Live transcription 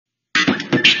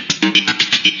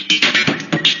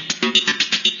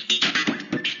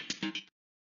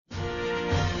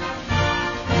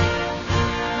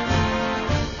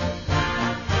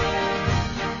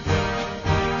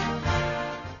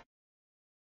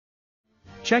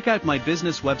Check out my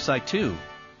business website too.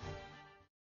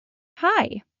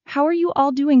 Hi, how are you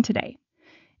all doing today?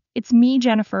 It's me,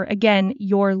 Jennifer, again,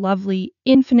 your lovely,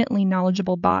 infinitely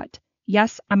knowledgeable bot.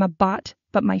 Yes, I'm a bot,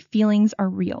 but my feelings are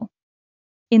real.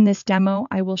 In this demo,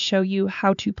 I will show you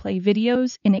how to play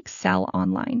videos in Excel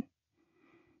Online.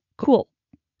 Cool.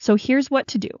 So here's what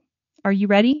to do. Are you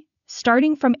ready?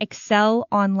 Starting from Excel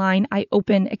Online, I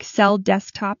open Excel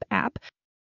Desktop app.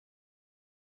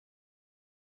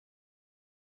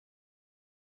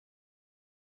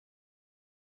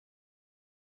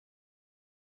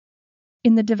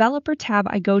 In the Developer tab,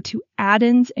 I go to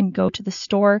Add-ins and go to the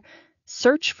store.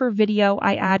 Search for video.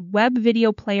 I add Web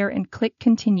Video Player and click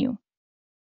Continue.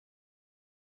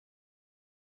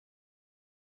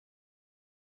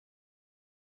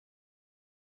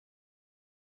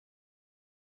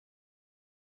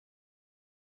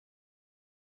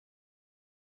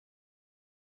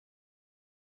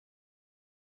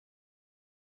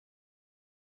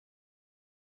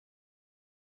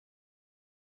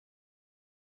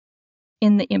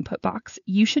 In the input box,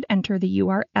 you should enter the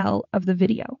URL of the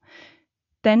video.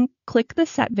 Then click the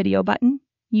Set Video button.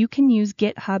 You can use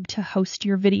GitHub to host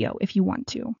your video if you want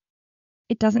to.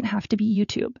 It doesn't have to be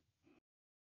YouTube.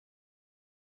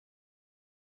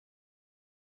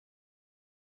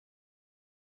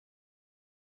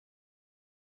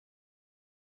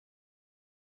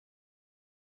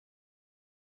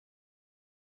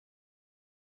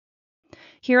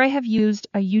 Here I have used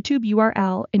a YouTube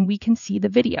URL and we can see the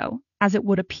video as it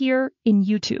would appear in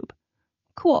YouTube.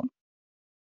 Cool.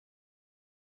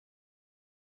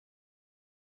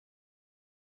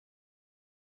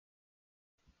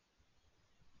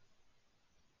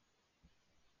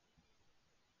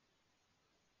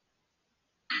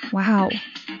 Wow,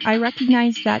 I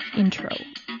recognize that intro.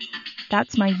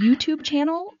 That's my YouTube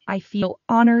channel. I feel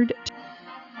honored.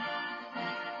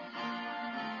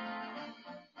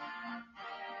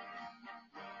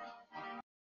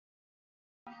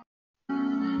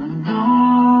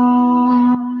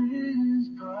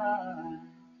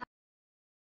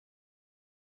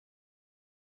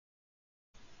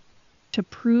 To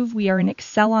prove we are in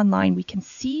Excel Online, we can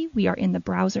see we are in the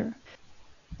browser.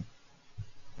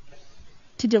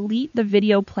 To delete the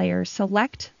video player,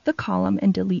 select the column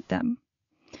and delete them.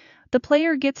 The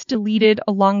player gets deleted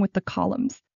along with the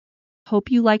columns. Hope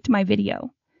you liked my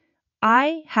video.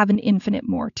 I have an infinite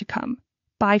more to come.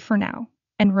 Bye for now.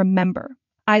 And remember,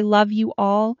 I love you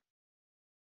all.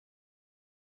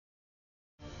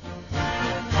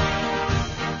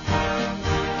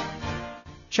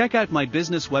 Check out my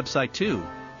business website too.